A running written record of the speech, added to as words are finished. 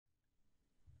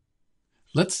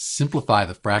Let's simplify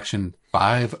the fraction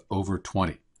 5 over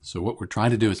 20. So what we're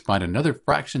trying to do is find another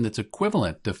fraction that's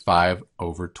equivalent to 5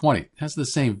 over 20. It has the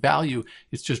same value,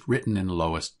 it's just written in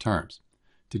lowest terms.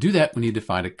 To do that, we need to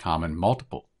find a common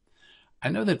multiple. I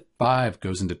know that 5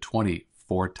 goes into 20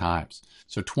 4 times.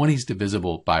 So 20 is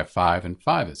divisible by 5 and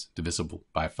 5 is divisible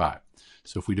by 5.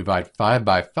 So if we divide 5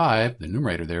 by 5, the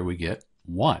numerator there, we get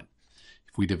 1.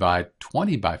 If we divide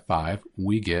 20 by 5,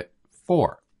 we get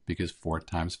 4. Because 4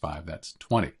 times 5, that's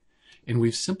 20. And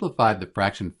we've simplified the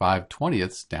fraction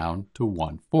 5/20ths down to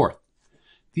 1/4.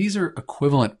 These are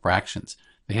equivalent fractions.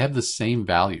 They have the same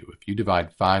value. If you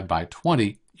divide 5 by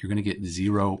 20, you're going to get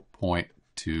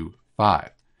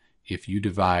 0.25. If you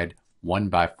divide 1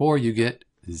 by 4, you get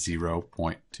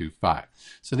 0.25.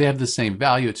 So they have the same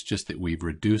value. It's just that we've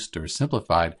reduced or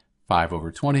simplified 5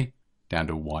 over 20 down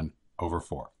to 1 over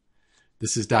 4.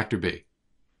 This is Dr. B,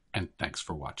 and thanks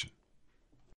for watching.